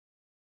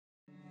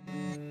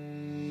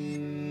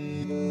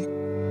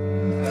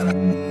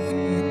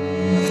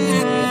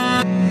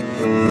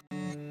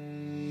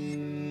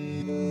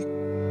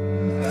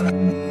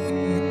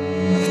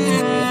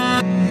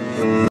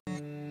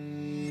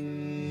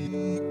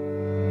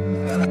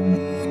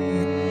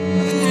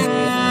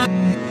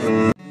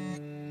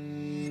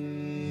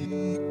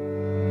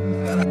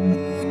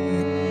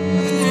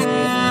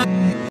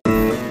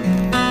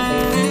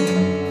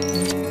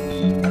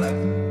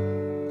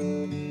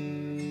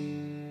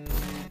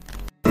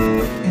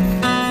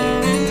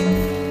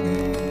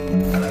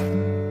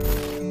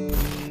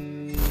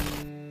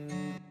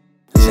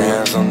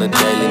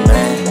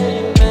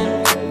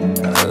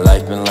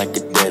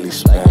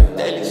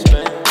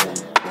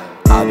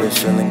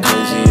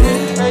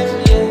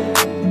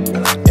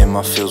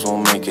my feels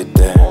won't make it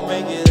there.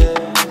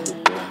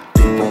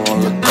 People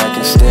won't look back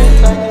and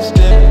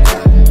stare.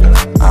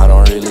 I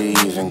don't really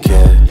even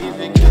care.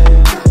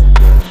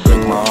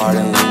 Break my heart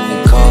and leave me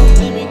cold.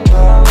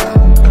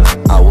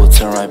 I will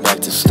turn right back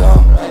to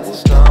stone.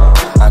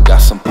 I got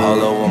some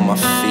polo on my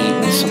feet,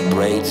 need some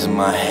braids in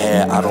my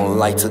hair. I don't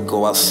like to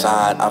go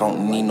outside, I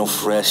don't need no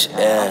fresh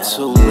air.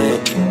 Too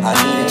lit, I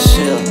need to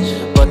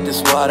chill, but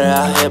this water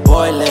out here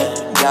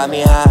boiling got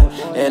me high,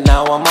 and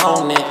now I'm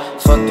on it.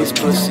 Fuck these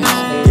pussies,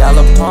 y'all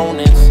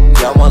opponents.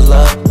 Y'all want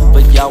love,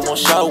 but y'all won't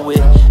show it.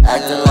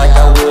 Acting like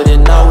I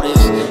wouldn't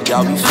notice.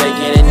 Y'all be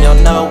faking and y'all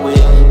know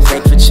it.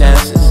 Take for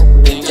chances,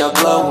 think y'all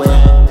glowing.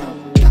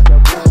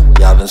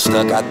 Y'all been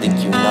stuck, I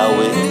think you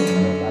know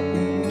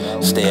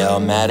it. Stay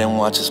all mad and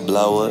watch us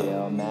blow it.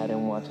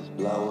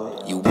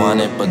 You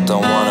want it but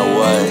don't wanna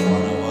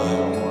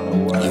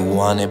work. You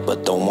want it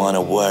but don't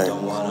wanna work.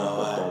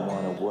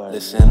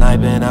 Listen,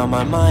 I've been out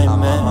my mind,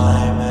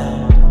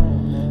 man.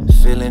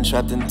 Feeling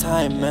trapped in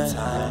time, man.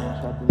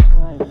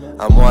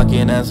 I'm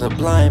walking as a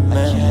blind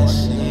man,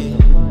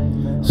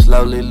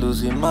 slowly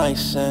losing my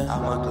sense.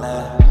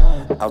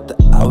 Out the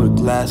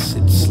hourglass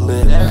it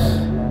slips.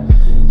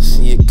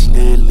 See it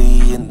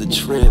clearly in the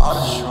trip.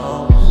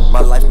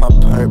 My life, my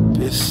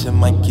purpose, and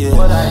my gift.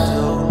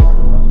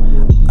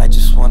 I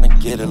just wanna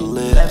get a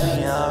lift.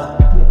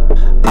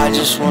 I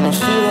just wanna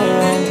feel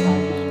alright.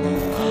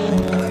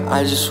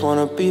 I just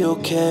wanna be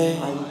okay.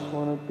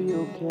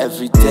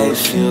 Every day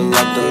feel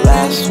like the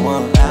last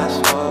one.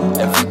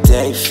 Every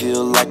day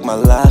feel like my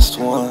last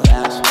one.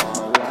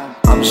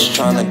 I'm just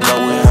tryna go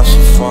and have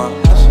some fun.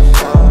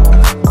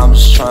 I'm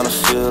just tryna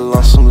feel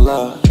on some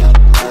love.